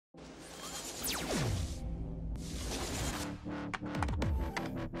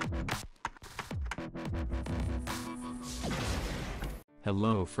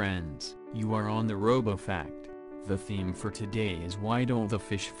Hello friends, you are on the RoboFact. The theme for today is why don't the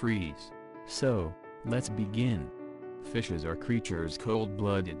fish freeze? So, let's begin. Fishes are creatures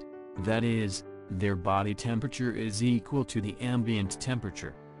cold-blooded. That is, their body temperature is equal to the ambient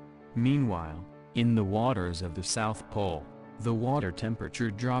temperature. Meanwhile, in the waters of the South Pole, the water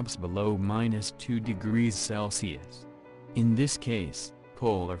temperature drops below -2 degrees Celsius. In this case,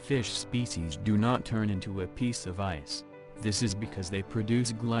 polar fish species do not turn into a piece of ice. This is because they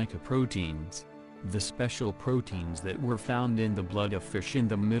produce glycoproteins, the special proteins that were found in the blood of fish in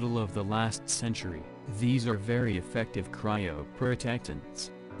the middle of the last century. These are very effective cryoprotectants.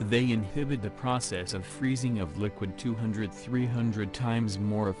 They inhibit the process of freezing of liquid 200–300 times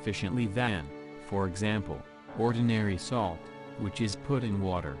more efficiently than, for example, ordinary salt, which is put in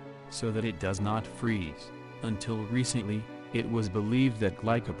water, so that it does not freeze. Until recently, it was believed that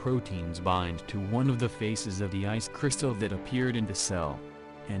glycoproteins bind to one of the faces of the ice crystal that appeared in the cell,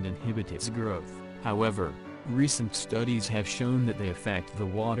 and inhibit its growth. However, recent studies have shown that they affect the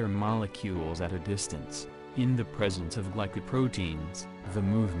water molecules at a distance. In the presence of glycoproteins, the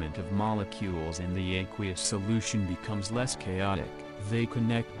movement of molecules in the aqueous solution becomes less chaotic. They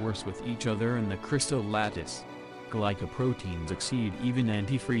connect worse with each other in the crystal lattice. Glycoproteins exceed even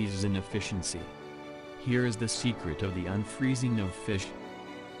antifreeze in efficiency. Here is the secret of the unfreezing of fish.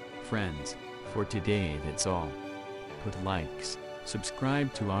 Friends, for today that's all. Put likes,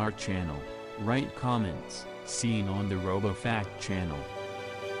 subscribe to our channel, write comments, seen on the RoboFact channel.